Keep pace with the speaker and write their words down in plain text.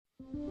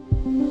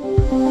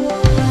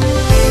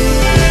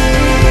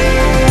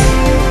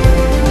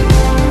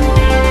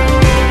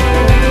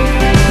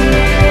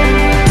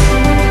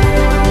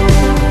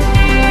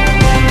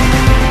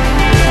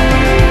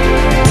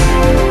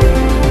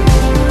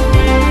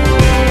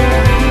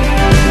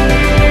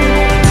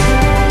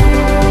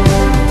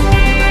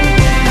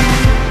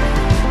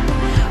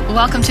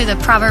Welcome to the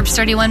Proverbs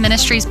 31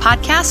 Ministries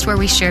podcast, where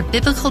we share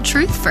biblical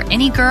truth for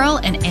any girl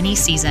in any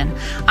season.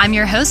 I'm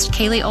your host,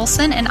 Kaylee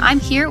Olson, and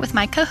I'm here with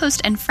my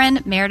co-host and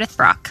friend, Meredith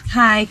Brock.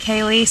 Hi,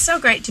 Kaylee. So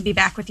great to be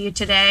back with you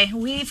today.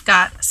 We've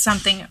got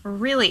something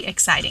really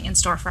exciting in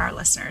store for our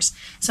listeners.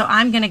 So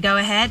I'm going to go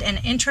ahead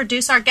and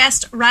introduce our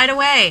guest right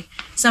away.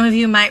 Some of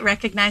you might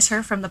recognize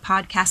her from the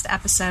podcast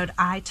episode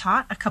I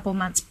taught a couple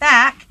months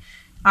back.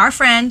 Our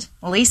friend,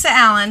 Lisa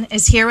Allen,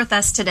 is here with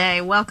us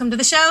today. Welcome to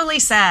the show,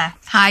 Lisa.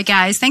 Hi,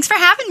 guys. Thanks for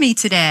having me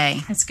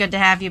today. It's good to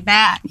have you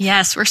back.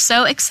 Yes, we're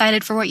so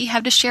excited for what you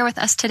have to share with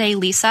us today,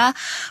 Lisa.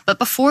 But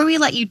before we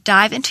let you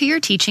dive into your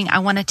teaching, I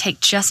want to take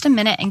just a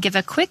minute and give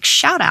a quick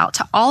shout out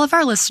to all of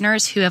our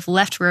listeners who have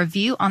left a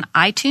review on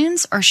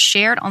iTunes or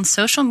shared on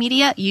social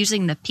media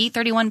using the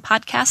P31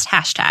 podcast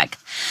hashtag.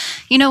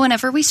 You know,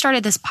 whenever we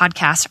started this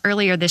podcast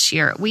earlier this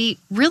year, we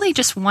really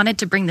just wanted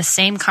to bring the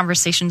same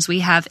conversations we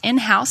have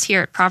in-house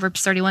here at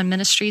Proverbs 31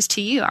 Ministries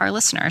to you, our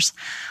listeners.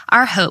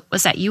 Our hope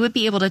was that you would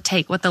be able to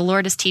take what the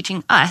Lord is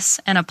teaching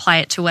us and apply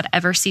it to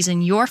whatever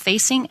season you're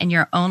facing in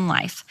your own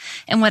life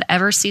and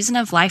whatever season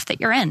of life that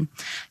you're in.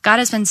 God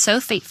has been so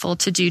faithful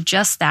to do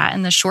just that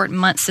in the short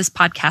months this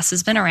podcast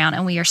has been around,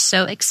 and we are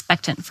so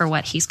expectant for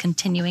what He's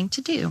continuing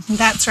to do.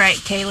 That's right,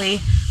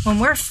 Kaylee. When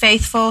we're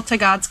faithful to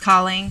God's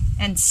calling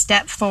and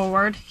step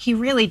forward, He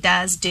really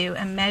does do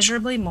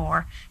immeasurably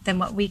more than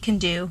what we can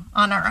do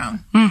on our own.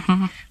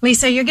 Mm-hmm.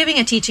 Lisa, you're giving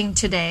a teaching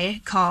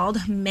today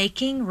called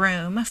Making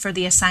Room for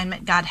the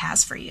Assignment God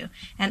Has for You.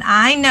 And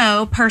I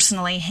know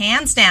personally,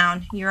 hands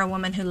down, you're a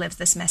woman who lives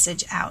this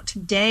message out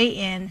day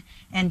in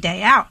and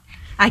day out.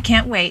 I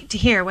can't wait to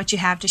hear what you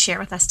have to share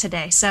with us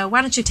today. So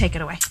why don't you take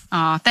it away?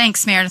 Oh,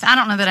 thanks, Meredith. I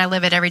don't know that I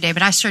live it every day,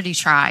 but I sure do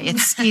try.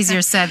 It's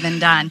easier said than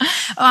done.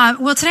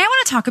 Well, today I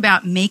want to talk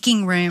about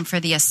making room for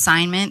the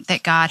assignment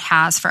that God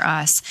has for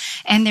us.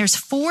 And there's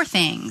 4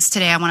 things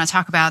today I want to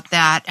talk about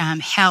that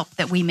help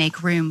that we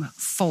make room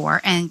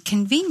for. And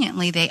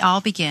conveniently, they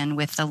all begin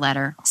with the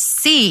letter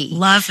C.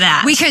 Love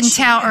that. We couldn't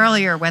tell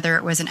earlier whether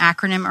it was an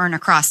acronym or an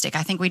acrostick.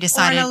 I think we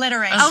decided. Or an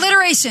alliteration.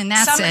 Alliteration,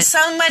 that's it.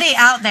 Somebody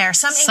out there,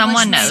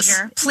 Someone English knows.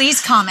 major,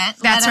 please comment.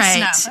 That's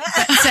Let us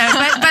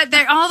right. know. but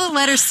they're all the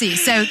letter C.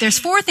 So there's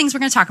 4 things we're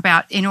going to talk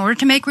about in order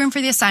to make room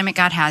for the assignment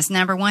God has.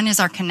 Number 1 is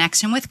our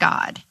connection with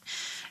God.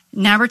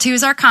 Number 2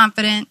 is our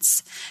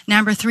confidence.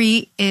 Number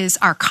 3 is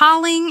our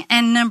calling.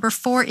 And number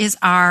 4 is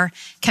our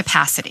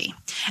capacity.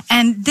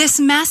 And this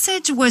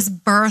message was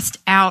birthed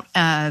out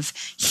of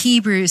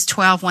Hebrews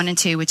 12, 1 and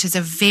 2, which is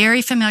a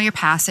very familiar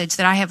passage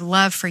that I have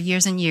loved for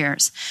years and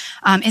years.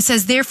 It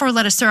says, "Therefore,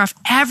 let us throw off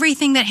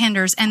everything that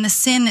hinders and the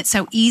sin that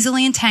so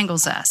easily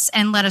entangles us,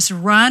 and let us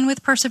run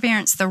with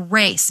perseverance the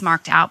race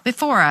marked out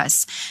before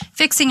us,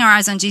 fixing our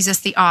eyes on Jesus,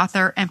 the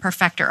author and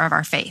perfecter of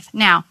our faith."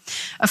 Now,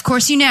 of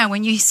course, you know,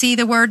 when you see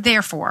the word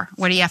therefore,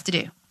 what do you have to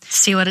do?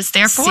 See what it's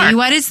there for. See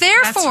what it's there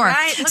That's for.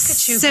 right. Look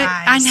at you So,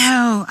 guys. I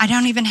know. I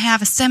don't even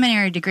have a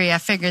seminary degree. I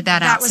figured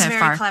that out was so very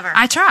far. clever.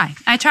 I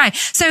try.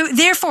 So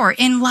therefore,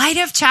 in light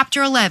of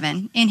chapter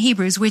 11 in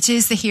Hebrews, which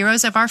is the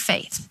heroes of our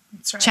faith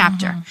That's right.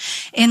 chapter,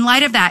 in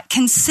light of that,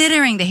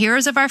 considering the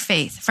heroes of our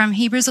faith from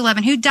Hebrews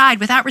 11 who died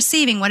without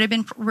receiving what had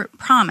been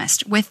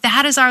promised, with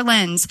that as our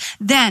lens,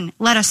 then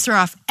let us throw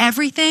off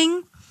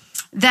everything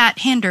that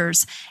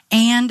hinders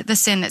and the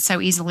sin that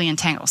so easily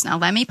entangles. Now,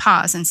 let me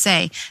pause and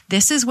say,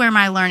 this is where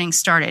my learning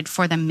started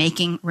for the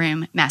making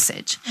room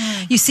message.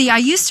 You see, I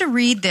used to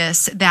read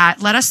this,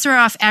 that let us throw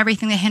off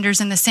everything that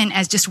hinders and the sin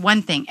as just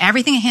one thing.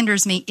 Everything that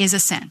hinders me is a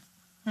sin.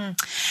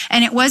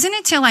 And it wasn't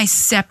until I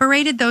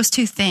separated those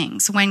 2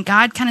 things, when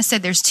God kind of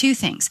said there's 2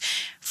 things.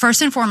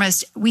 First and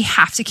foremost, we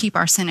have to keep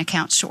our sin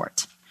account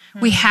short.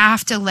 We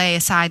have to lay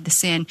aside the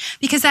sin,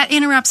 because that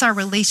interrupts our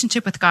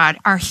relationship with God,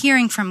 our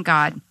hearing from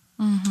God.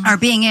 Are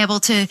being able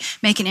to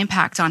make an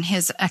impact on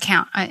His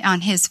account,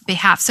 on His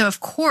behalf. So, of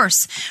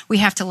course, we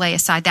have to lay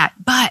aside that.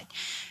 But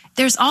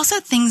there's also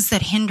things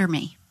that hinder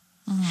me.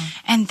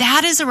 And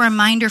that is a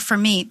reminder for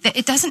me that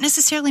it doesn't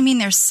necessarily mean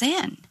there's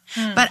sin.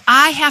 But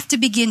I have to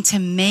begin to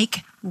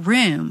make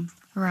room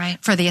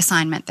for the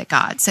assignment that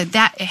God said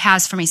that it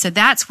has for me. So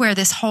that's where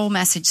this whole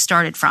message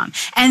started from.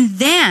 And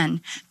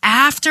then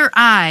after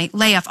I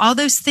lay off all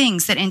those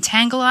things that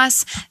entangle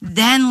us,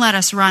 then let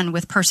us run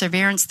with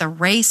perseverance the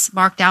race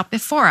marked out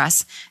before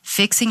us,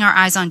 fixing our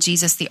eyes on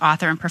Jesus, the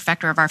author and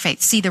perfecter of our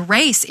faith. See, the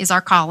race is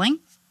our calling.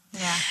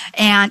 Yeah.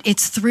 And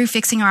it's through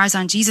fixing our eyes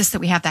on Jesus that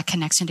we have that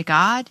connection to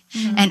God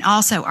and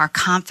also our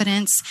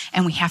confidence,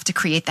 and we have to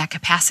create that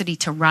capacity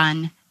to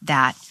run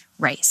that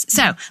race.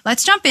 So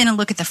let's jump in and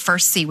look at the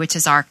first C, which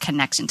is our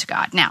connection to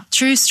God. Now,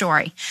 true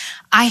story.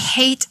 I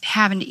hate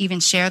having to even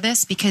share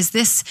this, because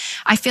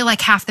I feel like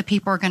half the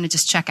people are going to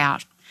just check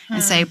out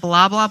and say,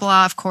 blah, blah,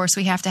 blah. Of course,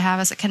 we have to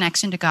have a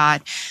connection to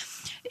God.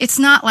 It's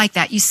not like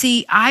that. You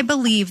see, I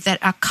believe that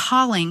a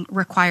calling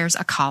requires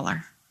a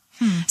caller.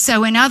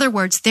 So in other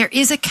words, there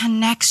is a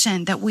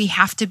connection that we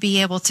have to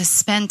be able to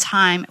spend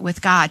time with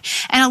God.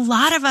 And a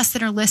lot of us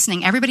that are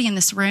listening, everybody in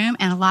this room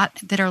and a lot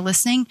that are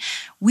listening,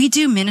 we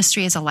do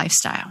ministry as a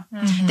lifestyle.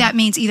 That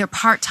means either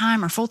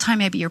part-time or full-time.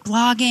 Maybe you're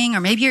blogging, or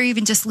maybe you're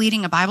even just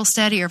leading a Bible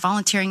study or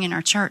volunteering in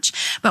our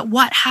church. But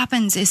what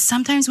happens is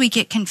sometimes we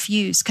get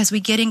confused because we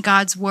get in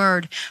God's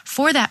word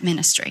for that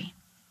ministry.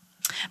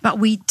 But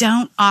we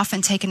don't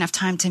often take enough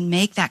time to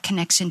make that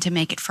connection, to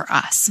make it for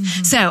us.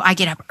 So I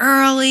get up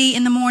early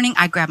in the morning.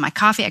 I grab my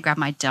coffee. I grab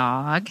my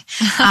dog.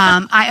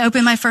 I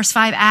open my First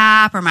 5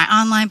 app or my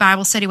online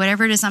Bible study,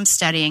 whatever it is I'm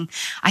studying.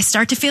 I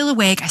start to feel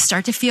awake. I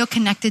start to feel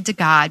connected to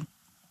God.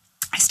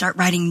 I start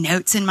writing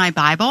notes in my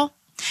Bible.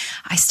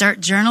 I start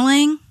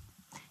journaling,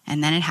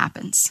 and then it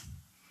happens.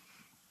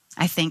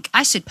 I think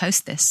I should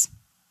post this.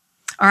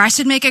 Or I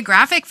should make a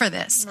graphic for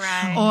this.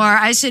 Right. Or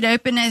I should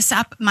open this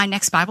up, my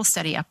next Bible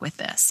study up with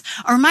this.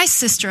 Or my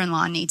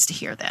sister-in-law needs to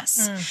hear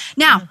this.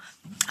 Now,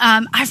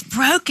 I've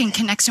broken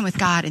connection with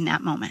God in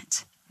that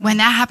moment. When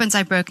that happens,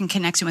 I've broken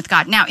connection with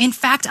God. Now, in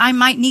fact, I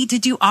might need to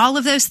do all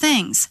of those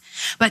things.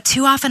 But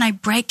too often I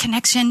break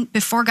connection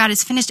before God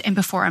is finished and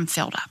before I'm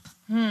filled up.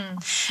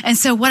 And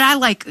so what I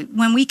like,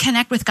 when we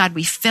connect with God,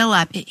 we fill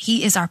up.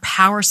 He is our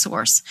power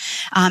source.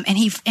 And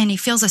he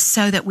fills us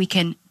so that we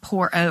can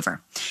pour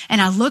over. And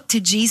I look to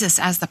Jesus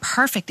as the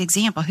perfect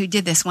example who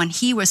did this when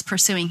he was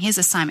pursuing his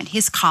assignment,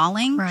 his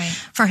calling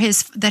for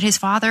his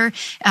Father.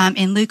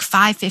 In Luke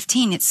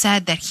 5:15, it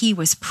said that he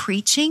was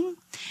preaching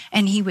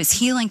and he was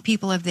healing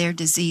people of their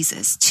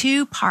diseases.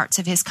 2 parts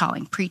of his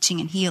calling,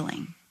 preaching and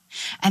healing.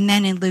 And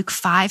then in Luke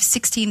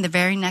 5:16, the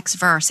very next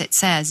verse, it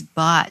says,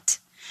 but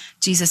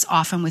Jesus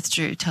often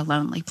withdrew to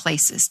lonely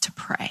places to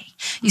pray.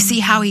 You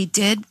see how he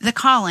did the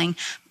calling,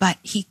 but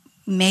he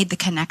made the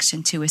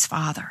connection to his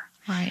Father.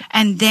 Right.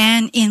 And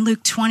then in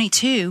Luke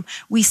 22,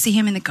 we see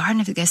him in the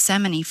Garden of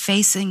Gethsemane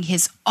facing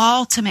his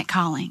ultimate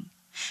calling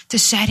to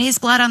shed his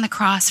blood on the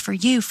cross for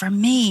you, for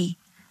me.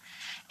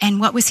 And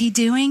what was he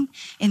doing?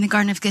 In the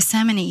Garden of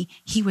Gethsemane,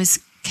 he was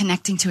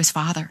connecting to his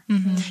Father.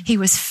 He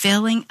was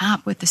filling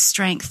up with the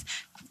strength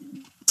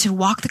to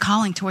walk the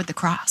calling toward the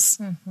cross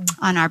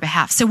on our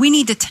behalf. So we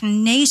need to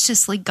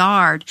tenaciously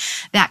guard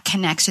that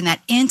connection,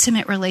 that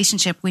intimate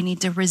relationship. We need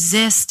to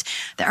resist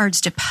the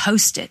urge to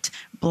post it,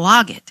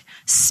 blog it,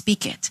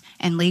 speak it,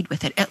 and lead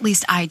with it. At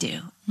least I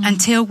do,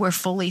 until we're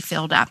fully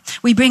filled up.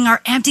 We bring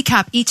our empty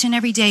cup each and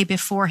every day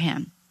before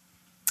him.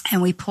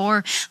 And we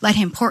let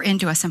him pour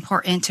into us and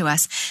pour into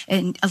us.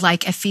 And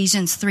like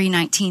Ephesians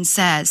 3:19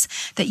 says,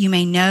 that you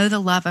may know the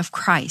love of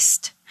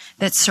Christ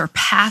that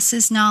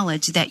surpasses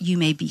knowledge, that you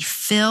may be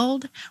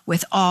filled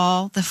with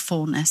all the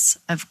fullness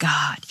of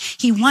God.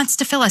 He wants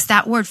to fill us.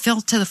 That word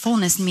filled to the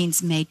fullness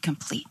means made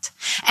complete.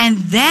 And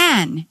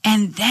then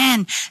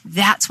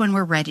that's when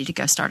we're ready to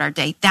go start our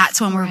day.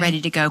 That's when we're ready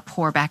to go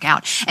pour back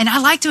out. And I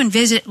like to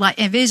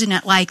envision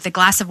it like the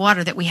glass of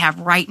water that we have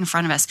right in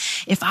front of us.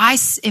 If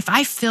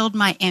I filled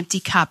my empty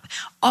cup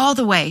all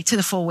the way to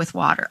the full with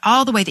water,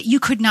 all the way that you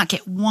could not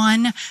get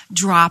one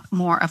drop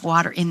more of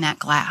water in that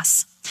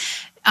glass,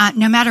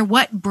 no matter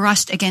what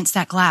brushed against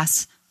that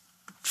glass,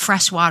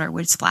 fresh water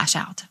would splash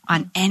out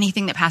on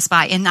anything that passed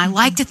by. And I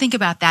like to think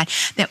about that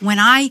when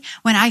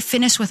I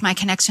finish with my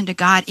connection to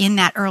God in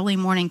that early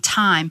morning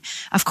time,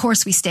 of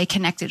course we stay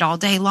connected all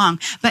day long,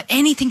 but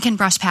anything can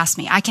brush past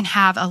me. I can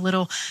have a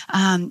little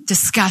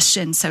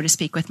discussion, so to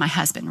speak, with my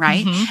husband,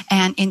 right?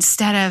 And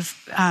instead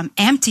of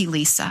empty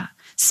Lisa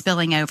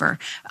spilling over,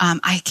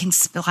 I can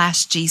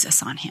splash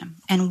Jesus on him.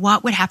 And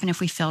what would happen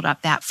if we filled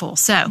up that full?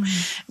 So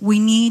we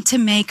need to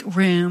make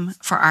room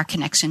for our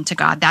connection to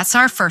God. That's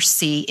our first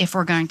C if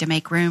we're going to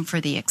make room for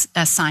the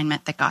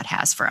assignment that God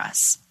has for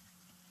us.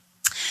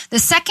 The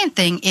second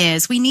thing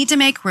is we need to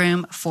make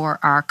room for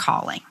our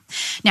calling.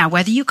 Now,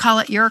 whether you call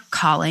it your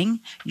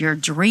calling, your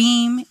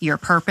dream, your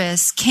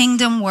purpose,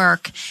 kingdom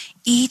work,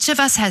 each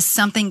of us has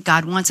something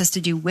God wants us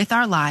to do with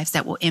our lives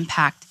that will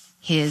impact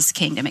his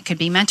kingdom. It could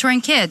be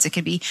mentoring kids. It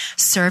could be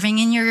serving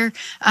in your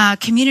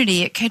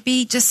community. It could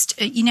be just,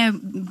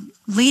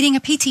 leading a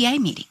PTA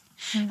meeting.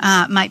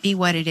 Might be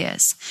what it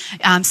is.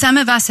 Some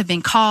of us have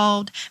been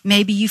called.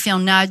 Maybe you feel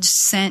nudged,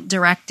 sent,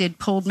 directed,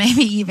 pulled.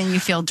 Maybe even you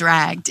feel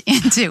dragged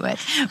into it.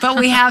 But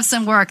we have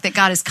some work that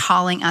God is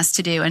calling us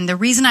to do. And the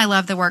reason I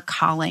love the word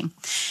calling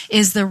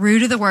is the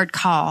root of the word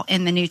call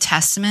in the New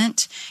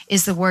Testament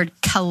is the word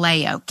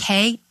kaleo,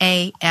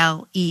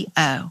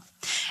 Kaleo.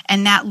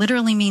 And that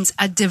literally means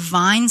a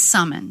divine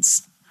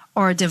summons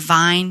or a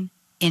divine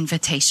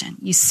invitation.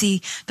 You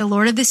see, the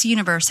Lord of this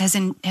universe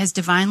has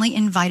divinely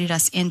invited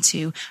us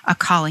into a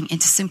calling,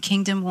 into some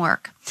kingdom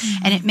work.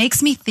 And it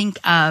makes me think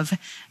of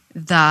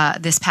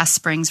this past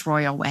spring's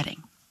royal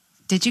wedding.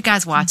 Did you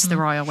guys watch the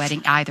royal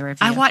wedding, either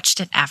of you? I watched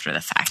it after the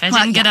fact. I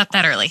didn't get up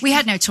that early. We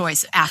had no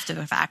choice after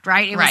the fact,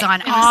 right? It was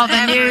on all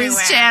the news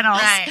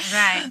channels.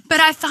 Right. But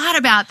I thought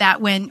about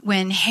that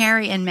when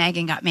Harry and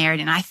Meghan got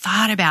married, and I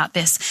thought about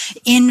this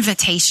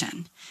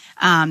invitation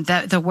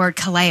the word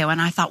kaleo,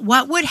 and I thought,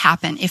 what would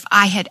happen if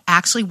I had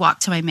actually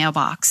walked to my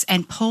mailbox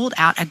and pulled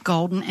out a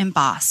golden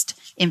embossed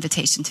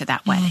invitation to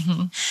that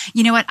wedding?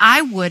 You know what?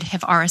 I would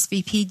have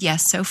RSVP'd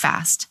yes so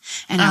fast,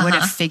 and I would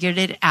have figured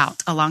it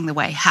out along the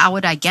way. How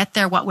would I get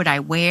there? What would I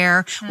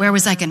wear? Where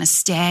was I going to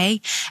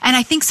stay? And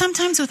I think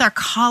sometimes with our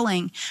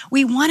calling,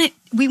 we want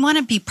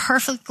to be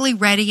perfectly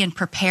ready and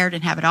prepared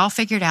and have it all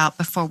figured out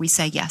before we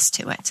say yes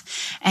to it.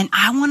 And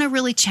I want to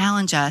really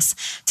challenge us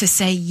to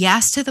say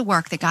yes to the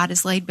work that God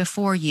has laid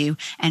before you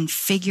and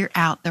figure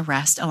out the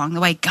rest along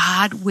the way.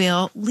 God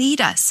will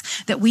lead us,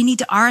 that we need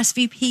to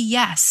RSVP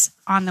yes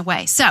on the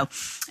way. So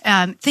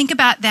think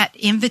about that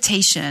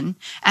invitation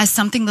as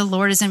something the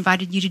Lord has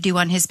invited you to do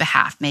on his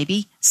behalf.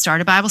 Maybe start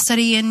a Bible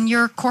study in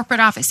your corporate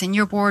office, in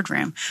your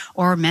boardroom,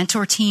 or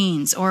mentor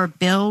teens, or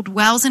build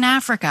wells in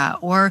Africa,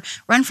 or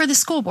run for the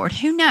school board.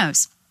 Who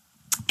knows?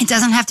 It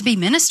doesn't have to be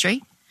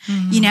ministry.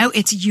 You know,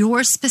 it's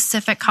your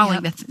specific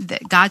calling,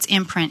 that God's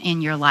imprint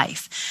in your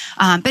life.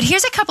 But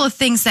here's a couple of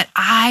things that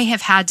I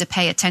have had to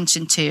pay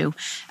attention to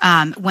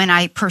when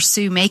I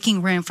pursue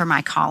making room for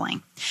my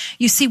calling.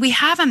 You see, we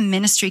have a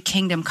ministry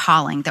kingdom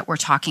calling that we're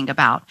talking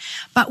about,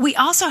 but we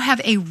also have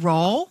a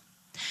role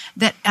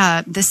that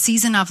the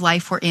season of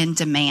life we're in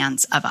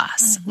demands of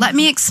us. Let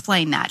me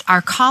explain that.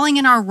 Our calling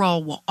and our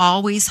role will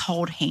always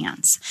hold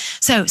hands.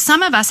 So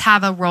some of us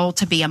have a role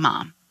to be a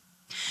mom.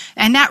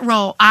 And that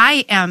role,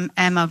 I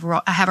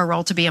have a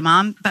role to be a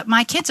mom, but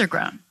my kids are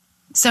grown.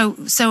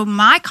 So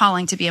my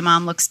calling to be a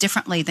mom looks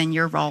differently than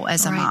your role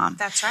as a mom.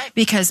 That's right.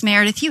 Because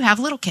Meredith, you have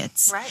little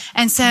kids. Right.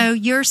 And so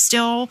you're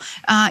still,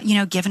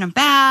 giving them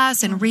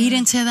baths and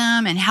reading to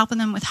them and helping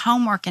them with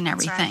homework and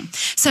everything. Right.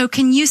 So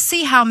can you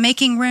see how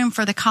making room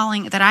for the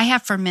calling that I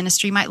have for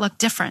ministry might look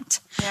different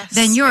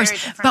than yours? Very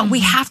different. But we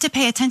have to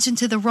pay attention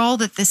to the role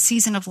that this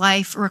season of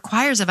life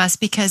requires of us,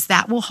 because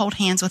that will hold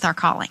hands with our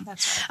calling.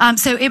 That's right.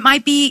 So it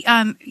might be,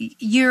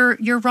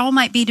 your role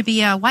might be to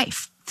be a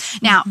wife.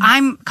 Now,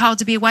 I'm called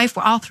to be a wife.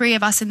 All three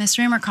of us in this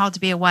room are called to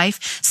be a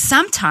wife.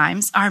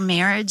 Sometimes our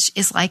marriage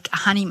is like a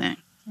honeymoon,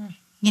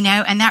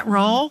 and that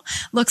role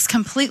looks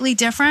completely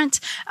different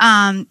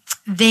than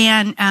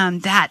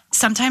that.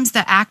 Sometimes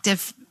the act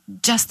of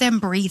just them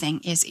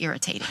breathing is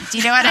irritating. Do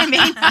you know what I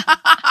mean?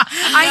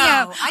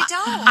 I know. I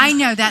don't. I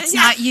know that's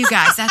not you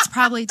guys. That's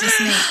probably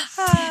just me.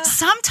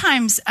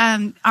 Sometimes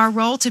our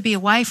role to be a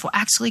wife will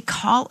actually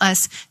call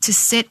us to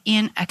sit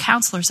in a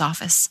counselor's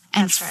office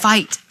and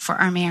fight for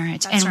our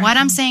marriage. And what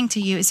I'm saying to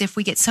you is, if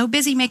we get so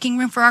busy making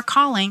room for our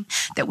calling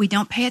that we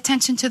don't pay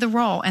attention to the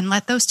role and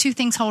let those two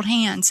things hold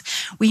hands,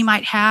 we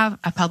might have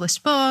a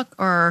published book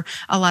or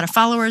a lot of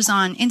followers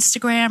on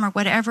Instagram or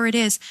whatever it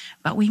is,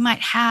 but we might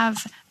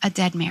have a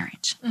dead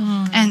marriage.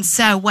 And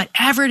so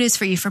whatever it is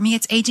for you, for me,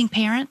 it's aging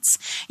parents.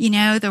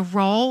 The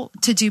role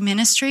to do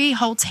ministry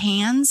holds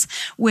hands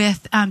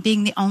with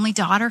being the only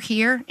daughter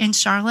here in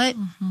Charlotte.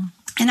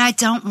 And I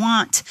don't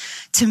want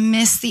to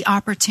miss the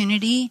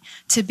opportunity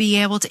to be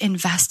able to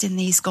invest in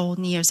these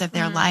golden years of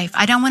their life.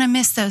 I don't want to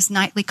miss those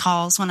nightly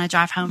calls when I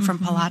drive home from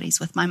Pilates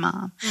with my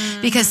mom,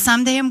 because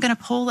someday I'm going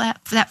to pull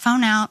that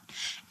phone out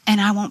and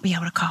I won't be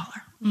able to call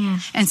her.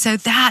 And so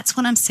that's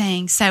what I'm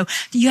saying. So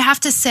you have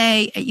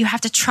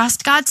to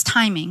trust God's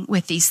timing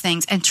with these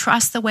things and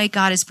trust the way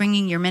God is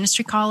bringing your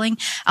ministry calling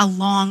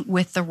along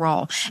with the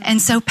role.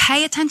 And so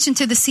pay attention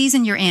to the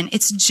season you're in.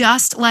 It's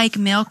just like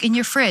milk in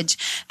your fridge.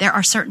 There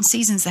are certain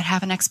seasons that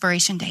have an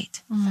expiration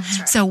date.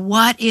 Right. So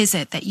what is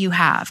it that you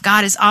have?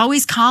 God is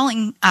always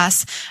calling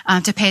us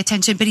to pay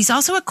attention, but he's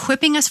also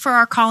equipping us for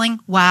our calling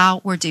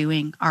while we're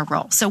doing our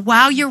role. So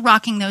while you're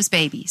rocking those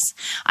babies,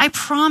 I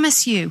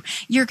promise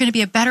you're going to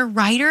be a better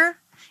writer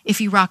if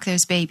you rock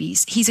those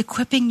babies. He's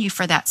equipping you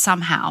for that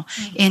somehow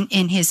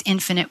in his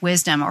infinite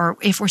wisdom. Or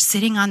if we're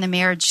sitting on the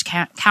marriage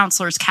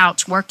counselor's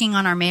couch working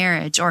on our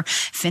marriage, or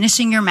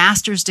finishing your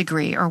master's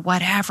degree, or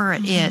whatever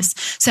it is.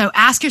 So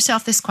ask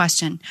yourself this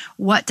question: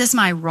 what does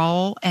my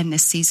role in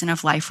this season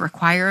of life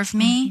require of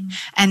me?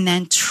 And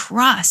then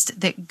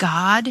trust that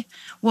God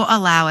will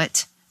allow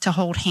it to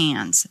hold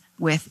hands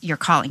with your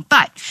calling.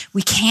 But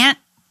we can't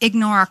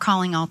ignore our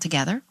calling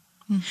altogether.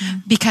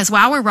 Because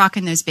while we're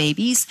rocking those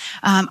babies,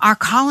 our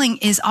calling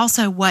is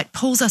also what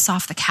pulls us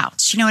off the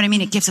couch. You know what I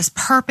mean? It gives us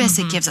purpose.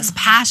 It gives us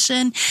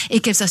passion.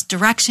 It gives us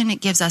direction.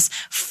 It gives us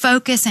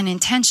focus and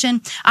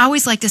intention. I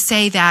always like to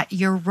say that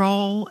your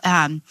role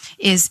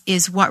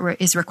is what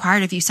is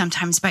required of you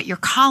sometimes, but your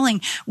calling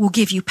will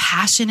give you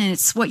passion, and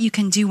it's what you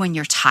can do when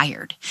you're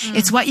tired.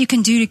 It's what you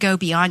can do to go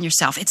beyond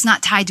yourself. It's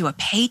not tied to a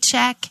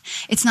paycheck.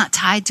 It's not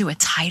tied to a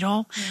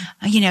title.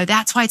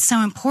 That's why it's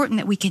so important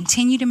that we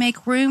continue to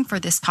make room for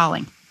this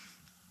calling.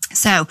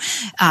 So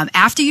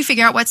after you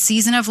figure out what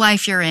season of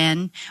life you're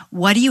in,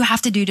 what do you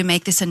have to do to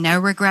make this a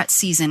no-regret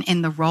season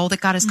in the role that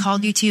God has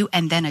called you to,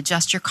 and then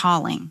adjust your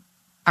calling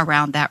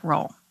around that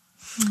role?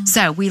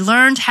 So we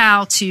learned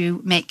how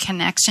to make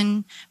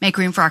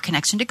room for our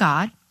connection to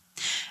God,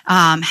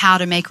 how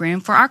to make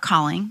room for our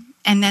calling.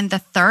 And then the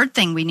third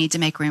thing we need to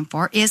make room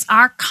for is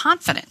our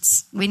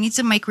confidence. We need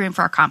to make room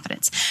for our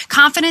confidence.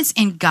 Confidence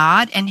in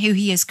God and who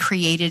he has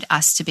created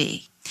us to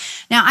be.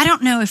 Now, I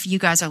don't know if you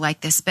guys are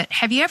like this, but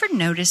have you ever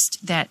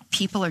noticed that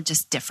people are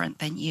just different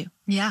than you?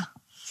 Yeah.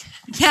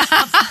 Yeah,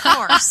 of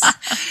course.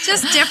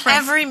 Just different.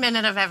 Every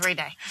minute of every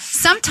day.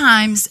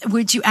 Sometimes,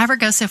 would you ever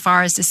go so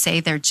far as to say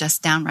they're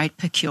just downright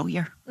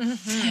peculiar?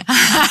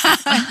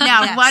 Mm-hmm.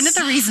 Now, Yes. one of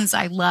the reasons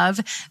I love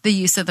the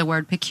use of the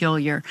word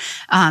peculiar,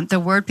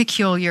 the word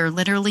peculiar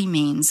literally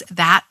means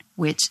that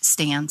which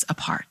stands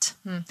apart.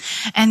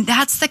 And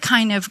that's the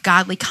kind of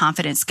godly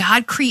confidence.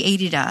 God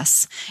created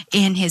us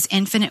in his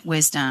infinite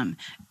wisdom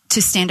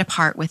to stand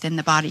apart within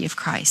the body of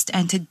Christ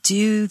and to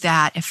do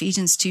that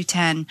Ephesians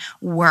 2:10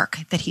 work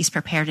that he's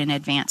prepared in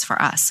advance for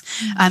us.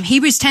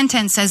 Hebrews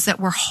 10:10 says that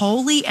we're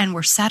holy and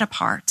we're set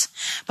apart,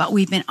 but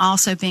we've been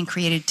also been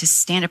created to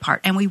stand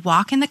apart. And we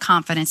walk in the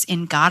confidence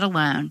in God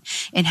alone,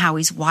 in how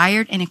he's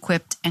wired and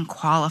equipped and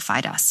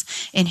qualified us,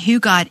 in who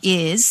God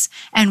is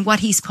and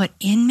what he's put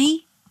in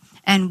me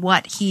and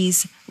what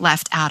he's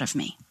left out of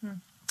me.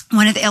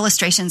 One of the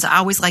illustrations I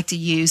always like to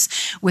use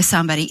with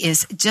somebody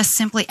is just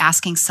simply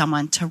asking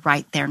someone to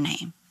write their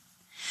name.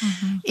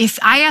 If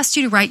I asked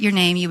you to write your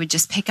name, you would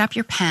just pick up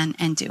your pen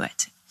and do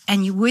it.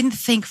 And you wouldn't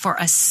think for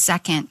a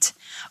second,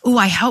 oh,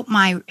 I hope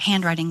my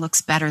handwriting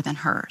looks better than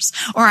hers.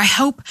 Or I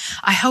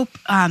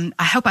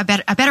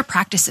better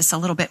practice this a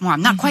little bit more.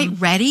 I'm not quite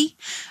ready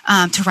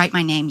to write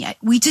my name yet.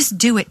 We just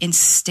do it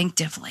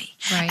instinctively.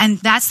 Right. And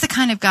that's the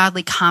kind of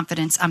godly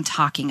confidence I'm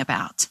talking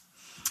about.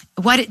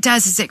 What it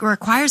does is it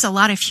requires a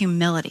lot of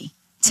humility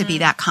to be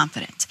that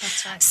confident.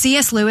 That's right.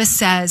 C.S. Lewis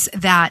says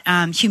that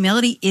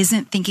humility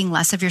isn't thinking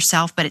less of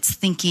yourself, but it's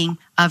thinking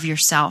of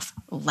yourself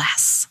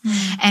less.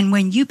 And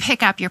when you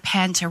pick up your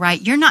pen to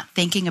write, you're not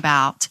thinking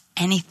about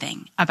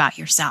anything about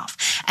yourself.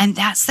 And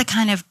that's the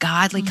kind of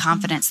godly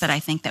confidence that I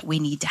think that we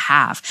need to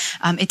have.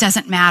 It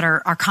doesn't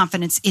matter. Our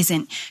confidence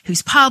isn't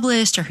who's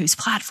published or whose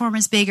platform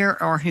is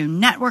bigger or who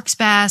networks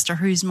best or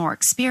who's more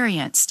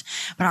experienced,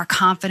 but our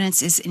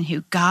confidence is in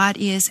who God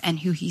is and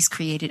who he's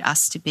created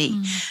us to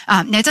be.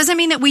 Now, it doesn't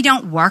mean that we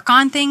don't work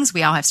on things.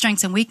 We all have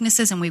strengths and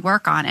weaknesses and we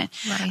work on it.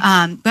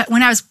 Right. But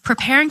when I was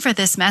preparing for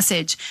this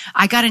message,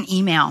 I got an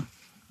email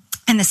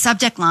and the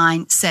subject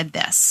line said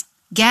this: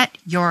 get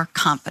your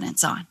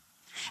confidence on.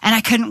 And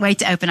I couldn't wait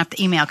to open up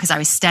the email because I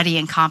was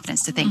studying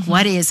confidence to think,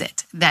 what is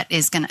it that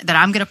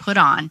I'm going to put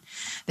on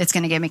that's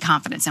going to give me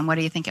confidence? And what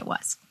do you think it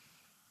was?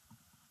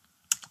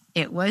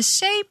 It was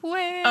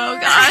shapewear. Oh,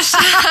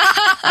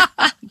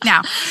 gosh.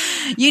 Now,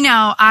 you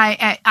know,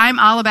 I'm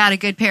all about a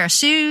good pair of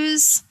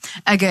shoes,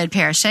 a good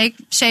pair of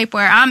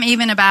shapewear. I'm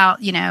even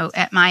about, you know,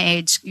 at my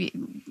age,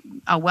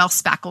 a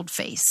well-spackled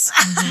face.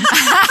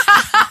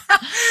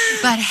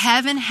 But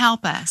heaven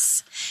help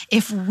us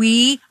if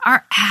we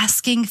are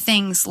asking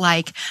things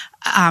like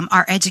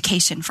our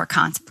education for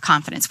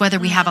confidence, whether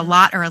we have a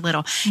lot or a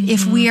little.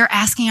 If we are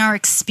asking our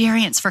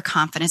experience for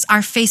confidence, our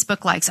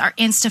Facebook likes, our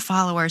Insta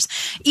followers,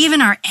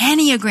 even our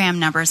Enneagram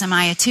numbers. Am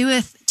I a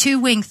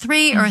two-wing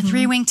 3 or a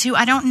 3-wing 2?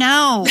 I don't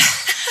know.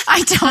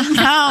 I don't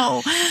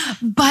know.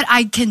 But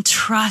I can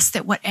trust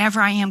that whatever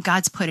I am,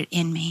 God's put it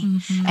in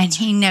me. And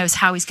he knows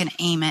how he's going to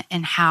aim it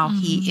and how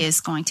he is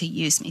going to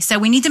use me. So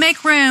we need to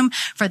make room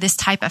for this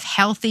type of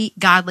healthy,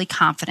 godly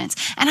confidence.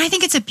 And I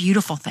think it's a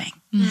beautiful thing.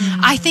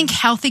 I think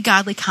healthy,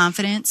 godly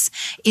confidence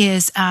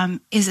is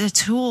a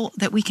tool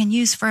that we can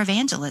use for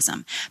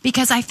evangelism,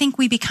 because I think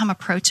we become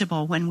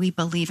approachable when we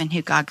believe in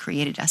who God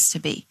created us to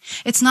be.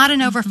 It's not an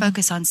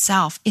overfocus on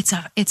self. It's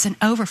an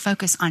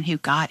overfocus on who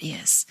God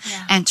is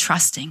and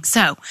trusting.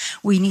 So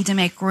we need to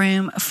make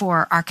room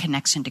for our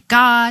connection to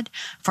God,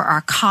 for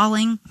our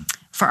calling,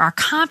 for our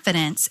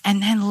confidence.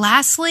 And then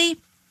lastly,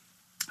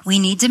 we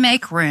need to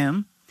make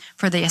room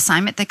for the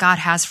assignment that God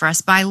has for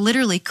us by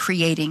literally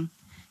creating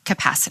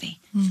capacity.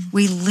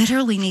 We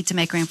literally need to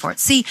make room for it.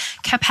 See,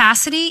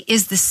 capacity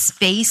is the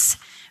space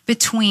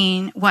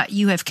between what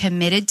you have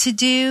committed to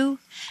do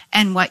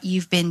and what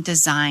you've been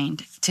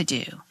designed to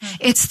do.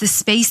 It's the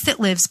space that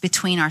lives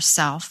between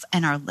ourself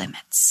and our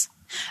limits.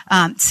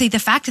 See, the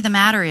fact of the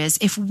matter is,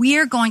 if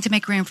we're going to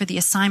make room for the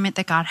assignment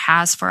that God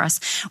has for us,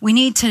 we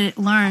need to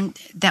learn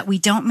that we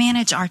don't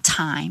manage our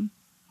time.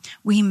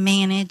 We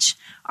manage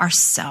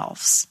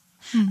ourselves.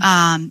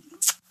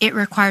 It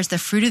requires the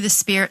fruit of the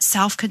Spirit,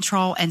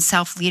 self-control, and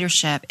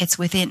self-leadership. It's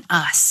within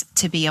us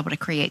to be able to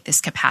create this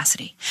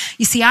capacity.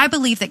 You see, I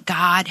believe that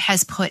God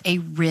has put a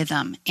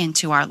rhythm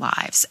into our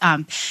lives,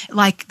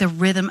 like the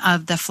rhythm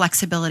of the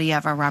flexibility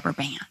of a rubber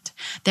band.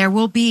 There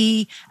will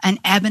be an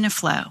ebb and a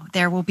flow.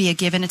 There will be a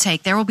give and a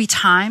take. There will be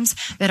times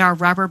that our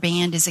rubber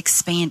band is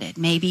expanded.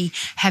 Maybe,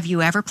 have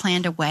you ever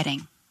planned a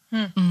wedding?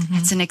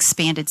 It's an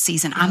expanded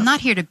season. I'm not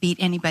here to beat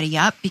anybody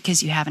up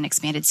because you have an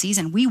expanded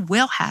season. We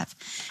will have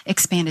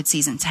expanded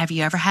seasons. Have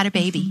you ever had a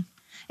baby?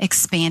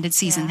 Expanded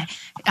season.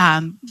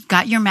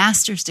 Got your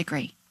master's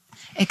degree?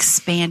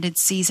 Expanded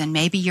season.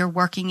 Maybe you're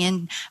working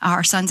in,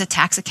 our son's a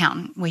tax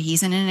accountant. Well,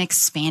 he's in an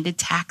expanded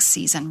tax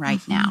season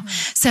right now.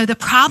 So the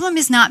problem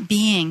is not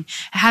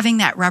having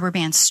that rubber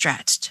band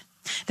stretched.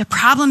 The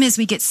problem is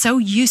we get so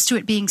used to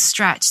it being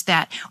stretched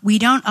that we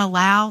don't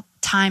allow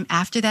time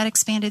after that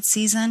expanded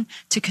season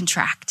to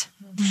contract.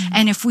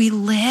 And if we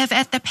live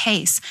at the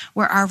pace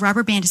where our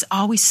rubber band is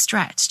always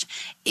stretched,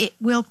 it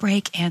will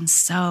break, and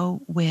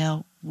so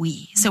will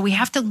we. So we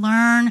have to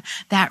learn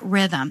that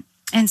rhythm.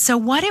 And so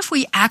what if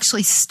we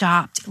actually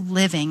stopped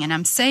living, and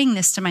I'm saying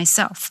this to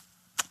myself,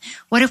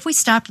 what if we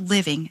stopped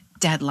living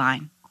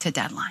deadline to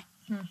deadline?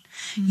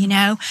 You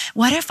know,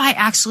 what if I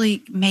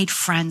actually made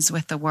friends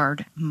with the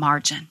word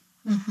margin?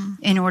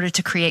 In order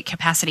to create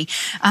capacity.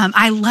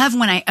 I love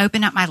when I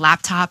open up my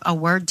laptop, a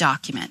Word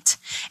document,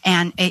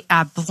 and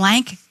a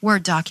blank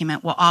Word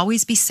document will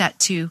always be set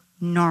to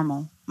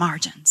normal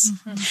margins.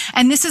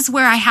 And this is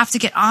where I have to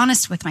get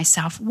honest with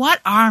myself.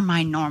 What are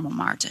my normal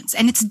margins?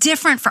 And it's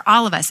different for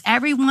all of us.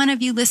 Every one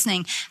of you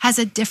listening has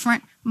a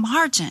different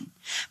margin.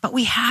 But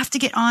we have to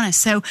get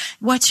honest. So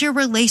what's your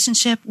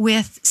relationship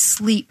with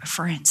sleep,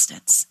 for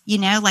instance? You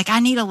know, like I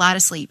need a lot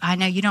of sleep. I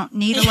know you don't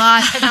need a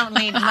lot. I don't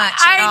need much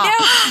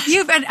I know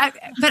you,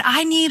 but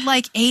I need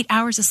like 8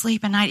 hours of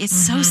sleep a night. It's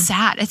so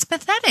sad. It's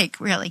pathetic,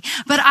 really.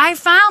 But I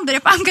found that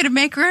if I'm going to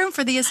make room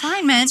for the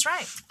assignment,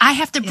 That's right. I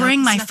have to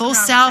bring my full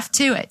self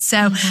to it.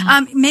 So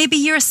maybe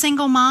you're a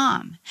single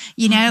mom,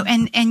 you know,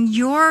 and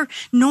your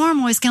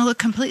normal is going to look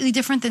completely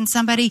different than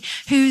somebody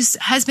whose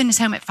husband is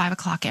home at 5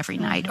 o'clock every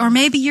night. Or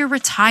maybe you're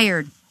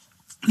retired.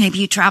 Maybe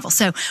you travel.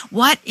 So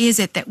what is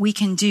it that we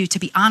can do to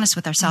be honest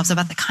with ourselves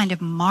about the kind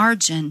of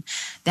margin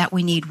that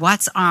we need?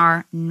 What's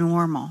our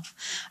normal?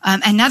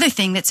 Another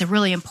thing that's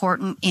really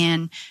important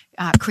in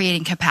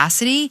creating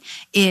capacity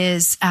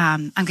is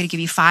I'm going to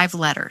give you 5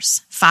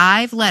 letters.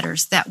 5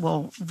 letters that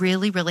will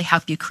really, really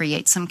help you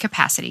create some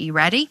capacity. You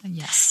ready?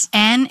 Yes.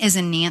 N as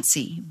in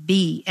Nancy.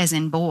 B as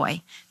in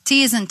boy.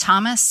 T as in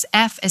Thomas.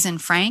 F as in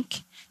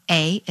Frank.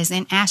 A as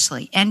in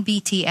Ashley.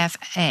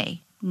 NBTFA.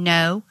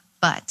 No,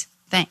 but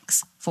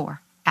thanks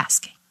for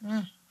asking.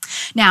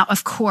 Now,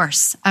 of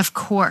course,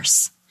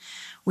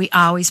 we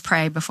always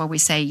pray before we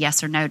say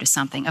yes or no to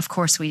something. Of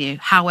course we do.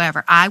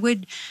 However, I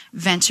would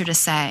venture to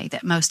say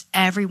that most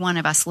every one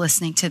of us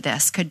listening to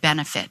this could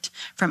benefit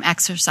from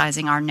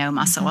exercising our no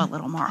muscle a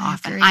little more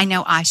often. agree. I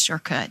know I sure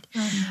could.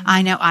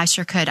 I know I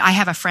sure could. I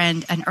have a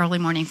friend, an early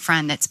morning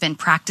friend, that's been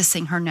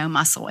practicing her no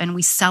muscle, and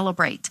we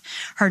celebrate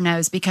her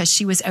no's because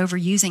she was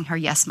overusing her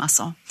yes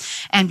muscle.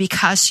 And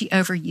because she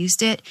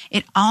overused it,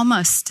 it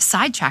almost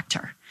sidetracked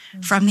her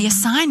from the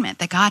assignment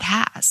that God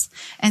has.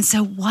 And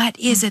so what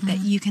is it that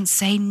you can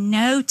say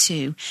no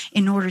to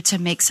in order to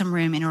make some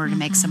room, in order to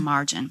make some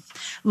margin?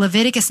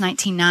 Leviticus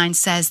 19:9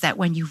 says that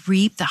when you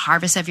reap the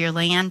harvest of your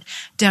land,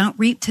 don't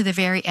reap to the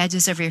very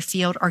edges of your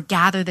field or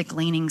gather the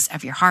gleanings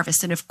of your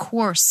harvest. And of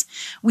course,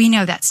 we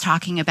know that's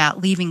talking about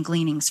leaving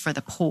gleanings for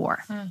the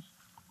poor.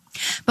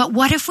 But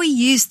what if we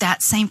used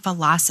that same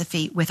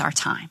philosophy with our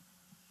time?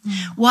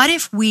 What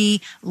if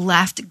we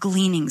left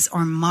gleanings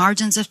or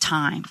margins of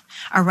time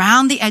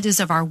around the edges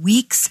of our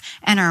weeks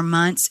and our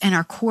months and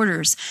our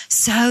quarters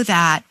so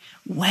that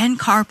when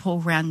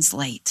carpool runs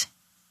late,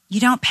 you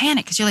don't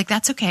panic because you're like,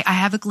 that's okay. I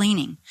have a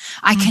gleaning.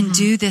 I can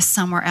do this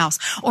somewhere else.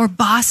 Or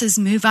bosses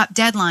move up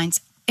deadlines.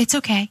 It's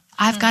okay.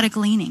 I've got a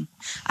gleaning.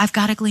 I've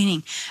got a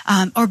gleaning.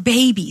 Or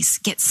babies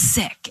get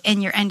sick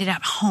and you're ended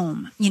up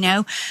home, you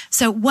know?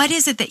 So what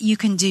is it that you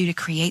can do to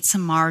create some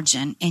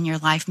margin in your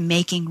life,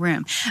 making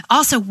room?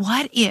 Also,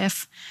 what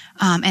if,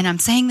 and I'm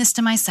saying this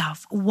to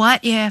myself, what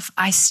if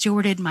I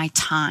stewarded my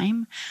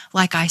time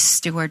like I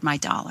steward my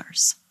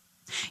dollars?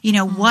 You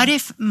know, what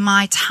if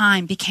my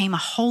time became a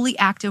holy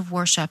act of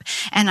worship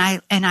and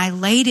I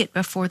laid it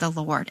before the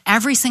Lord?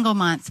 Every single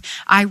month,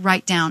 I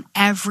write down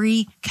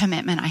every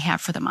commitment I have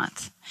for the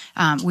month.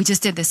 We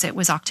just did this. It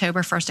was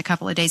October 1st, a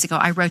couple of days ago.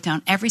 I wrote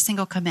down every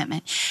single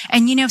commitment.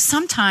 And, you know,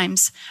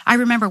 sometimes I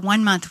remember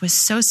one month was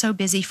so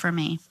busy for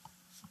me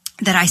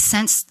that I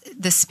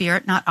sensed the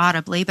Spirit, not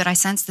audibly, but I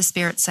sensed the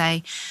Spirit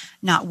say,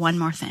 not one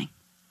more thing.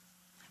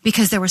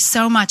 Because there was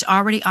so much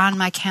already on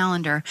my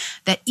calendar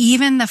that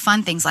even the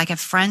fun things, like if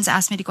friends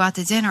asked me to go out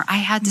to dinner, I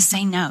had to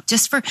say no.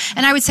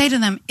 And I would say to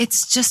them,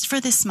 it's just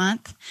for this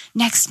month.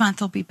 Next month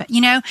will be,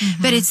 you know,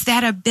 but it's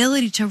that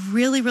ability to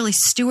really, really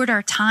steward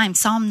our time.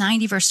 Psalm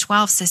 90 verse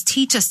 12 says,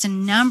 teach us to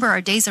number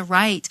our days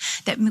aright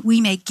that we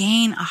may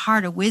gain a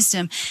heart of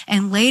wisdom.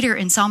 And later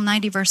in Psalm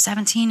 90 verse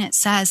 17, it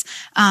says,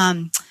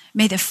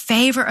 may the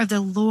favor of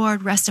the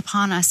Lord rest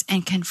upon us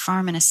and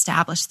confirm and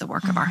establish the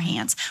work of our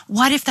hands.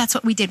 What if that's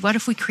what we did? What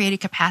if we created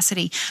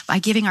capacity by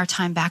giving our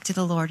time back to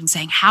the Lord and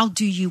saying, how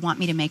do you want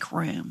me to make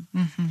room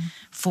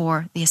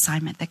for the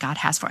assignment that God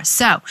has for us?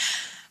 So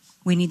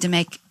we need to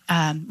make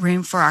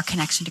room for our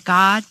connection to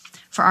God,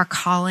 for our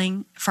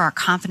calling, for our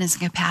confidence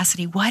and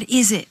capacity. What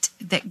is it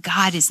that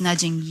God is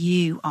nudging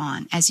you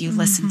on as you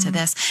listen to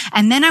this?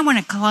 And then I want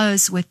to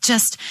close with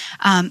just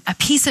a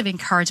piece of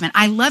encouragement.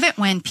 I love it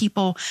when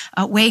people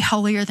way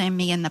holier than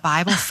me in the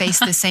Bible face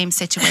the same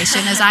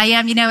situation as I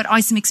am. You know, it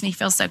always makes me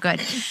feel so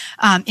good.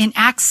 In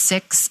Acts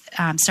 6,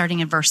 starting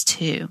in verse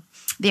 2,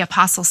 the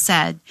apostle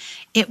said,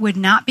 It would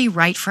not be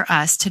right for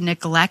us to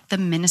neglect the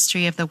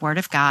ministry of the Word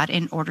of God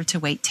in order to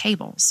wait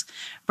tables.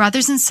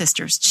 Brothers and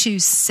sisters,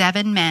 choose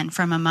 7 men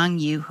from among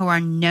you who are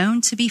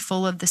known to be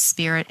full of the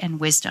Spirit and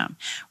wisdom.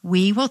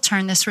 We will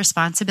turn this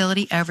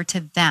responsibility over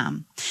to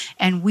them,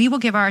 and we will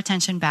give our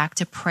attention back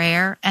to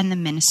prayer and the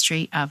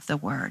ministry of the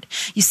Word.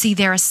 You see,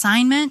 their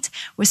assignment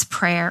was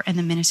prayer and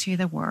the ministry of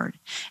the Word.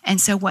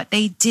 And so what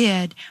they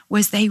did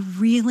was they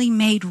really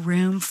made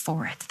room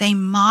for it. They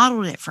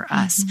modeled it for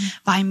us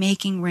by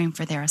making room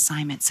for their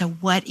assignment. So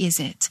what is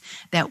it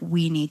that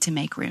we need to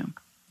make room?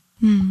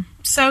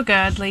 So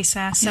good,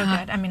 Lisa. So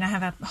good. I mean, I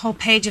have a whole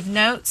page of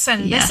notes,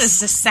 and this is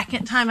the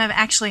second time I've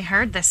actually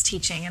heard this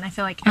teaching. And I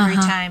feel like every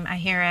time I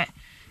hear it,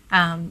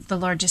 the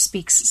Lord just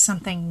speaks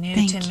something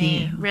new to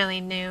me,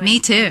 really new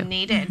and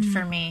needed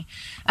for me.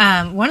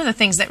 One of the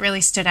things that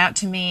really stood out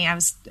to me, I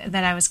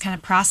was kind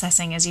of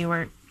processing as you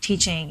were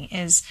teaching,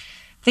 is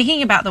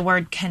thinking about the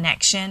word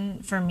connection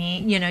for me.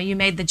 You know, you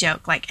made the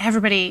joke, like,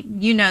 everybody,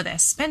 you know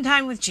this, spend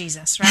time with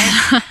Jesus,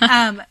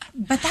 right?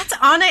 But that's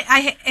on it.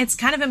 It's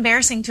kind of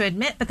embarrassing to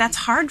admit, but that's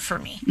hard for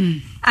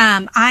me.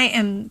 I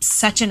am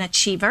such an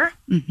achiever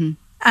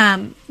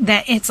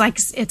that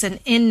it's an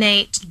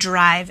innate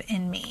drive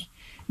in me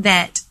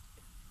that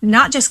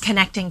not just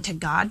connecting to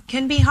God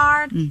can be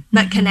hard,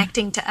 but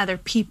connecting to other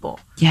people.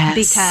 Yes.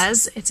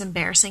 Because it's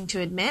embarrassing to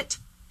admit,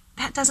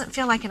 that doesn't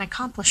feel like an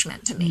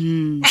accomplishment to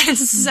me. And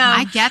so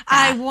I get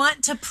that. I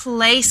want to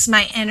place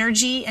my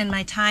energy and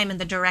my time in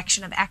the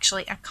direction of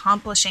actually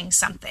accomplishing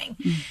something.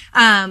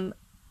 And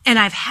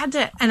I've had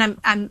to, and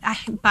I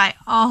by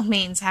all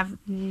means have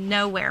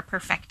nowhere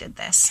perfected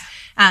this.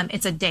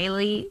 It's a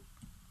daily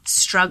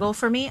struggle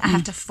for me. I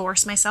have to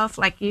force myself.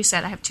 Like you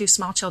said, I have 2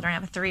 small children. I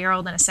have a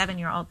 3-year-old and a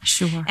 7-year-old.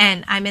 Sure.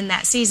 And I'm in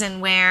that season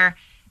where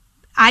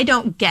I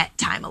don't get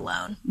time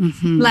alone.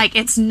 Like,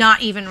 it's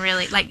not even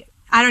really, like,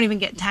 I don't even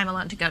get time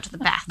alone to go to the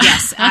bathroom.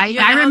 Yes,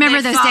 I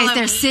remember those days.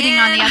 They're sitting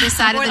on the other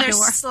side of the door. Or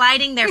they're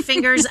sliding their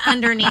fingers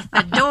underneath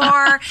the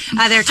door.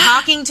 They're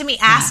talking to me,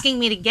 asking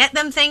me to get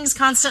them things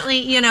constantly,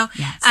 you know.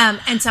 Yes.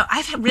 And so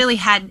I've really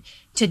had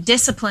to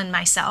discipline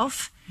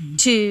myself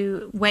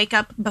to wake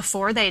up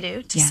before they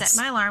do, to set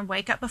my alarm,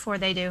 wake up before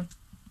they do,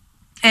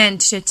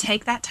 and to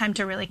take that time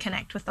to really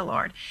connect with the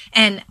Lord.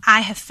 And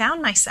I have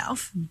found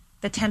myself,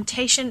 the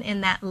temptation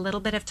in that little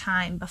bit of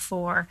time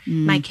before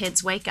my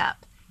kids wake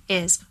up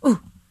is,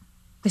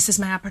 this is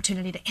my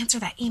opportunity to answer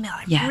that email.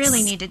 I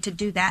really needed to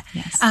do that.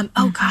 Yes.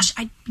 Oh gosh,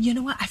 you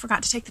know what? I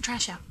forgot to take the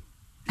trash out.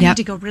 I need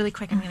to go really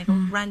quick. I'm going to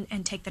go run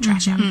and take the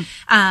trash out.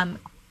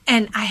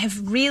 And I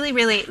have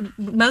really,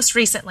 most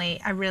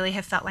recently, I really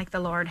have felt like the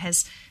Lord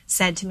has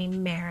said to me,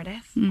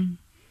 Meredith,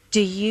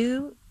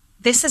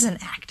 this is an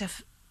act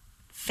of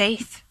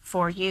faith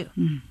for you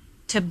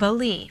to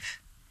believe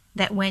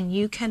that when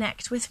you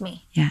connect with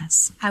me,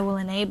 I will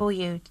enable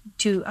you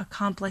to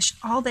accomplish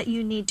all that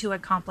you need to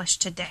accomplish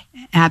today.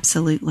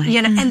 Absolutely.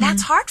 You know, and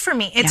that's hard for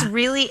me. It's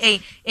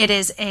really it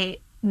is a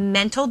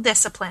mental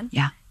discipline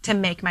to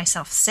make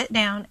myself sit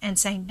down and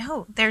say,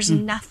 no, there's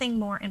nothing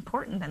more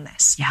important than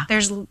this.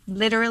 There's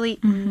literally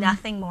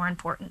nothing more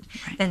important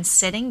than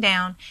sitting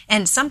down.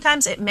 And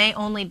sometimes it may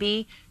only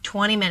be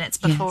 20 minutes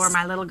before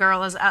my little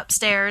girl is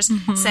upstairs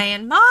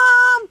saying,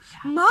 Mom.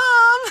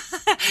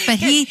 But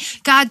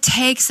God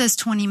takes those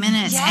 20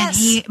 minutes and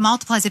He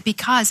multiplies it,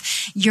 because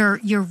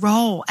your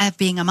role of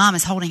being a mom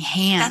is holding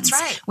hands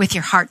with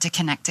your heart to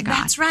connect to God.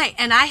 That's right.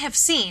 And I have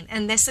seen,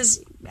 and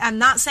I'm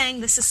not saying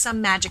this is some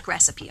magic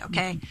recipe,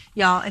 okay?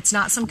 Y'all, it's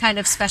not some kind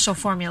of special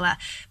formula.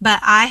 But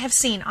I have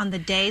seen on the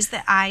days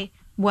that I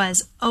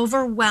was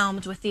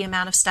overwhelmed with the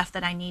amount of stuff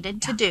that I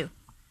needed to do,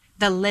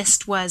 the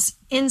list was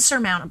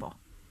insurmountable.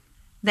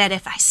 That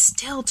if I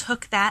still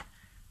took that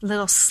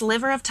little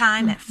sliver of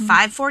time at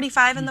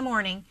 5:45 in the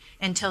morning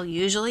until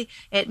usually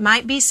it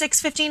might be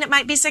 6:15, it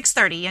might be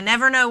 6:30. You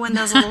never know when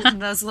those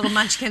little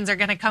munchkins are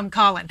going to come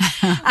calling.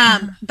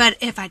 But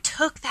if I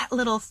took that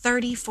little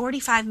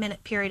 30-45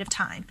 minute period of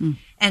time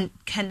and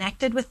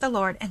connected with the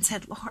Lord and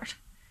said, Lord,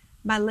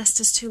 my list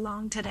is too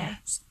long today,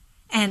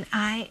 and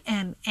I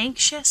am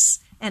anxious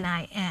and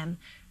I am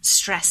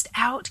stressed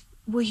out.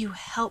 Will you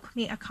help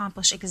me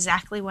accomplish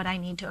exactly what I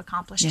need to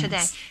accomplish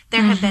today?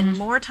 There have been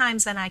more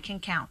times than I can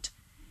count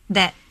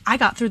that I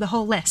got through the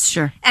whole list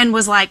and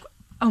was like,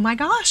 oh my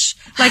gosh,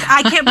 like,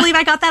 I can't believe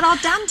I got that all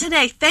done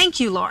today. Thank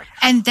you, Lord.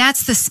 And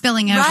that's the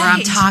spilling over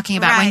I'm talking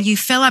about. When you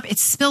fill up, it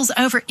spills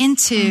over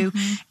into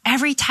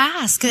every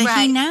task that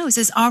He knows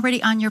is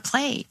already on your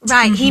plate.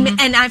 Right.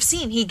 And I've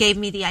seen He gave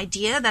me the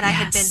idea that I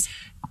had been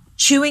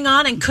chewing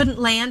on and couldn't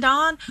land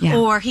on,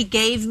 or He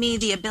gave me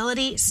the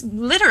ability,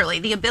 literally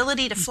the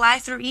ability to fly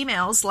through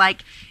emails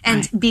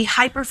and be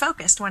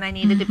hyper-focused when I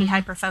needed to be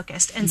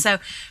hyper-focused. And so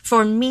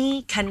for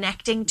me,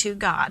 connecting to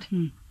God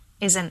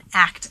is an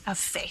act of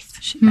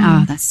faith.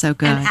 Oh, that's so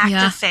good. An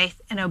act of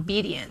faith and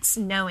obedience,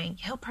 knowing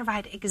He'll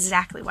provide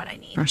exactly what I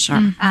need. For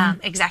sure.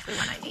 Exactly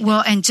what I need.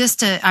 Well, and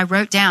I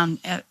wrote down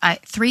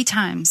 3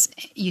 times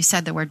you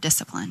said the word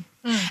discipline.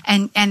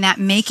 And that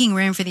making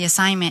room for the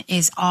assignment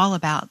is all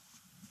about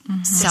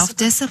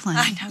Self-discipline.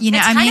 I know. You know,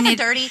 It's I kind mean, of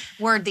a dirty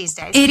word these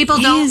days. it People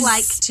don't is.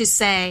 like to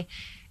say,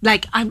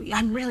 like,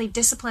 I'm really,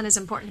 discipline is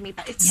important to me,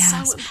 but it's so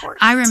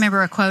important. I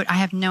remember a quote, I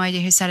have no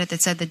idea who said it,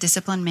 that said the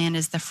disciplined man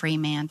is the free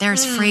man.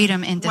 There's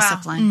freedom in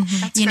discipline.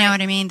 That's you know great.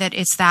 what I mean? That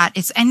it's that.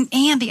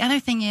 And the other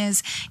thing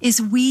is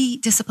we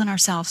discipline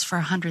ourselves for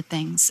 100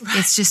 things. Right.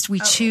 It's just we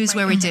choose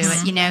where we do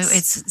it. You know,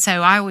 it's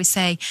so I always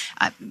say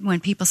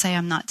when people say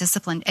I'm not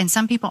disciplined, and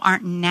some people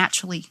aren't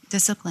naturally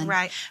disciplined.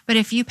 Right. But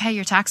if you pay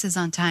your taxes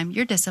on time,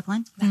 you're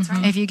disciplined. That's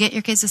right. If you get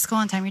your kids to school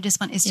on time, you're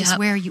disciplined. It's just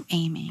where are you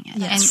aiming it?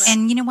 Yes.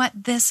 And you know what?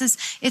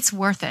 It's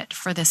worth it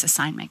for this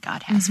assignment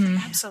God has for you.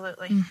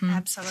 Absolutely.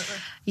 Absolutely.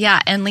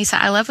 Yeah, and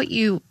Lisa, I love what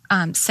you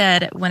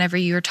said whenever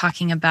you were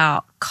talking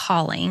about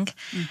calling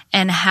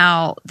and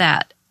how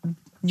that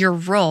your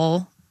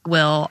role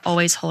will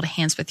always hold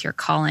hands with your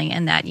calling,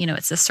 and that, you know,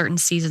 it's a certain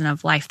season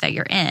of life that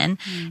you're in.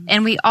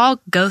 And we all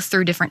go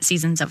through different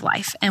seasons of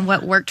life. And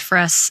what worked for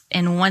us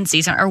in one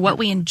season, or what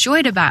we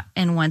enjoyed about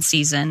in one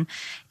season,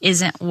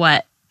 isn't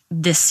what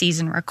this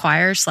season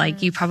requires.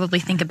 Like you probably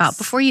think about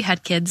before you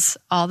had kids,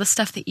 all the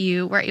stuff that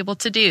you were able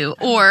to do,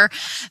 or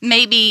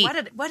maybe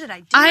What did I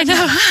do? I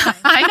know.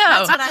 I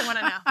know. That's what I want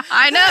to know.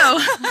 I know.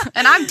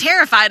 And I'm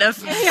terrified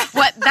of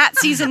what that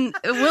season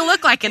will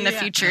look like in the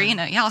future. You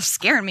know, y'all are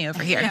scaring me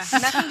over here. Yeah,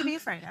 nothing to be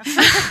afraid of.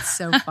 It's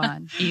so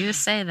fun. You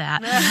say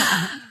that.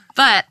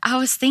 But I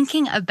was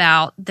thinking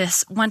about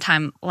this one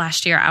time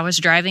last year. I was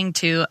driving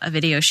to a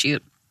video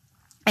shoot.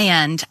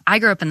 And I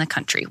grew up in the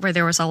country where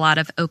there was a lot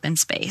of open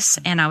space,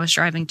 and I was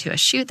driving to a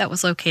shoot that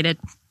was located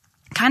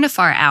kind of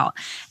far out.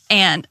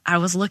 And I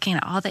was looking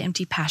at all the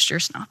empty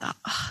pastures, and I thought,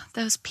 oh,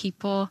 those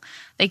people,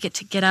 they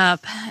get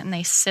up and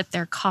they sip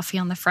their coffee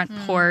on the front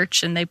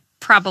porch, and they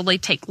probably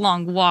take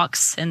long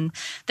walks, and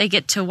they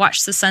get to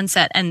watch the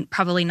sunset and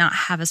probably not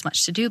have as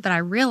much to do. But I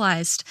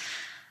realized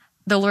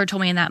the Lord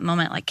told me in that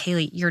moment, like,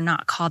 Kaylee, you're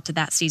not called to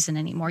that season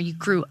anymore. You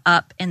grew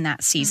up in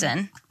that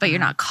season, but you're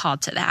not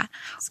called to that.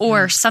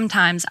 Or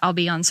sometimes I'll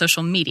be on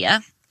social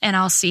media and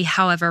I'll see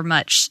however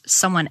much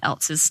someone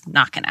else is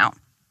knocking out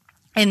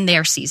in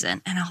their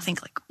season. And I'll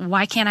think, like,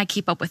 why can't I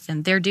keep up with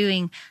them? They're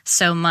doing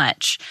so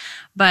much.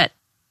 But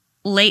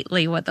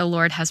lately, what the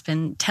Lord has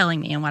been telling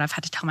me and what I've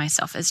had to tell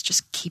myself is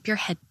just keep your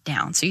head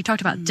down. So you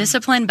talked about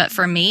discipline, but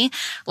for me,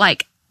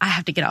 like, I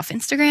have to get off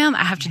Instagram.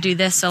 I have to do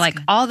this. So like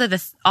all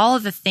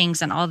of the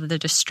things and all of the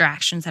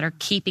distractions that are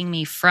keeping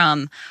me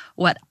from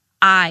what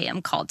I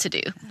am called to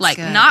do. Like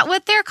not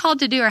what they're called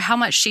to do or how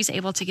much she's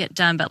able to get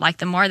done, but like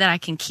the more that I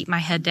can keep my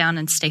head down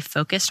and stay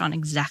focused on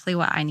exactly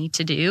what I need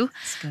to do,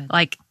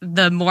 like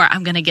the more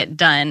I'm going to get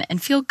done and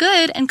feel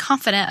good and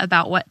confident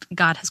about what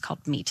God has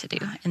called me to do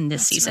in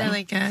this season.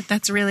 Really good.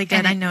 That's really good.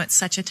 And I know it's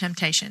such a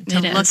temptation to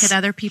It look is. at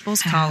other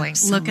people's calling,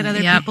 look at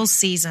other people's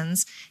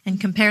seasons, and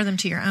compare them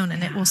to your own,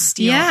 and it will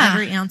steal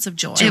every ounce of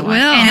joy. It will.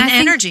 And I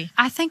think- energy.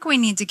 I think we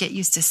need to get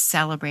used to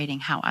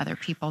celebrating how other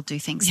people do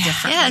things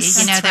differently. Yes,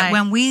 you know, that's that right.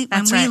 when we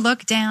That's right.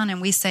 look down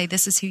and we say,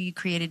 this is who you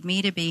created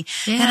me to be,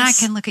 then I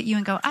can look at you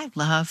and go, I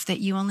love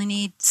that you only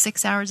need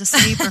 6 hours of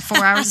sleep or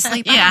 4 hours of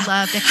sleep. Yeah. I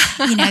love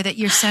that, you know, that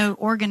you're so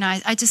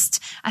organized. I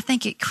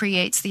think it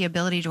creates the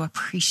ability to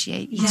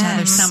appreciate each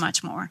other so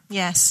much more.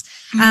 Yes.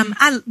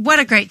 What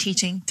a great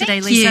teaching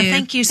today, Thank Lisa. you.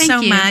 Thank you Thank so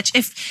you. much.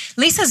 If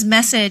Lisa's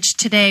message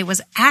today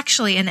was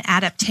actually an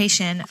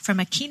adaptation from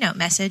a keynote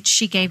message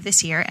she gave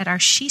this year at our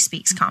She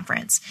Speaks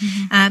conference,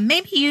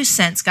 maybe you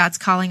sense God's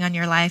calling on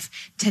your life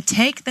to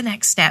take the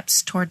next steps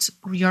towards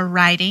your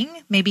writing,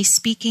 maybe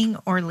speaking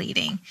or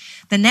leading.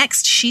 The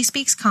next She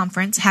Speaks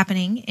conference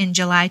happening in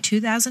July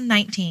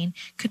 2019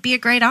 could be a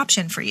great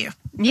option for you.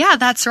 Yeah,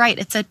 that's right.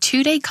 It's a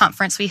 2-day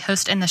conference we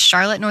host in the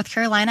Charlotte, North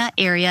Carolina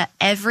area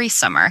every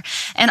summer.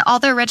 And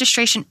although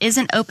registration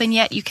isn't open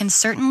yet, you can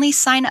certainly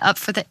sign up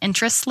for the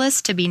interest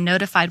list to be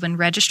notified when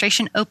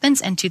registration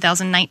opens in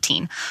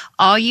 2019.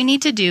 All you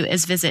need to do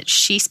is visit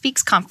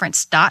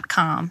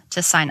shespeaksconference.com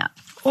to sign up.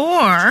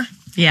 Or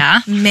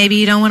maybe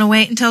you don't want to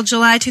wait until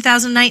July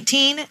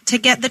 2019 to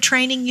get the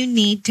training you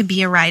need to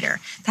be a writer.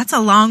 That's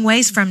a long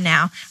ways from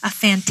now. A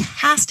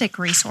fantastic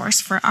resource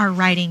for our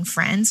writing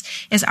friends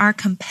is our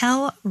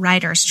Compel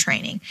Writers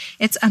Training.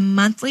 It's a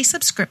monthly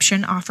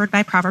subscription offered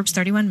by Proverbs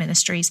 31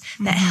 Ministries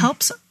that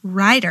helps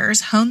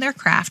writers hone their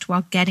craft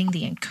while getting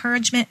the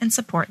encouragement and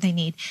support they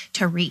need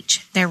to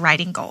reach their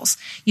writing goals.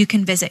 You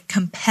can visit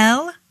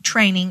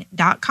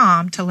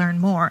compeltraining.com to learn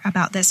more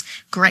about this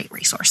great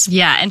resource.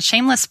 Yeah, and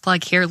shameless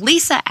plug here,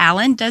 Lisa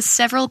Allen does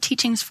several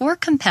teachings for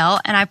Compel,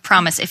 and I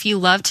promise if you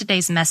love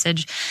today's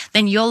message,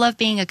 then you'll love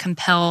being a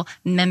Compel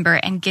member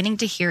and getting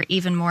to hear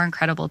even more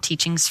incredible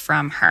teachings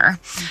from her.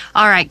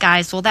 All right,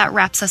 guys, well, that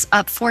wraps us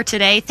up for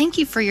today. Thank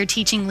you for your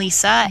teaching,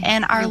 Lisa,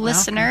 and our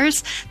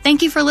listeners.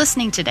 Thank you for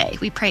listening today.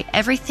 We pray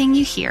everything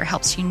you hear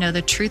helps you know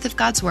the truth of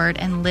God's Word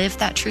and live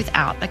that truth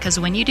out, because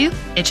when you do,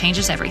 it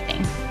changes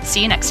everything.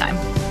 See you next time.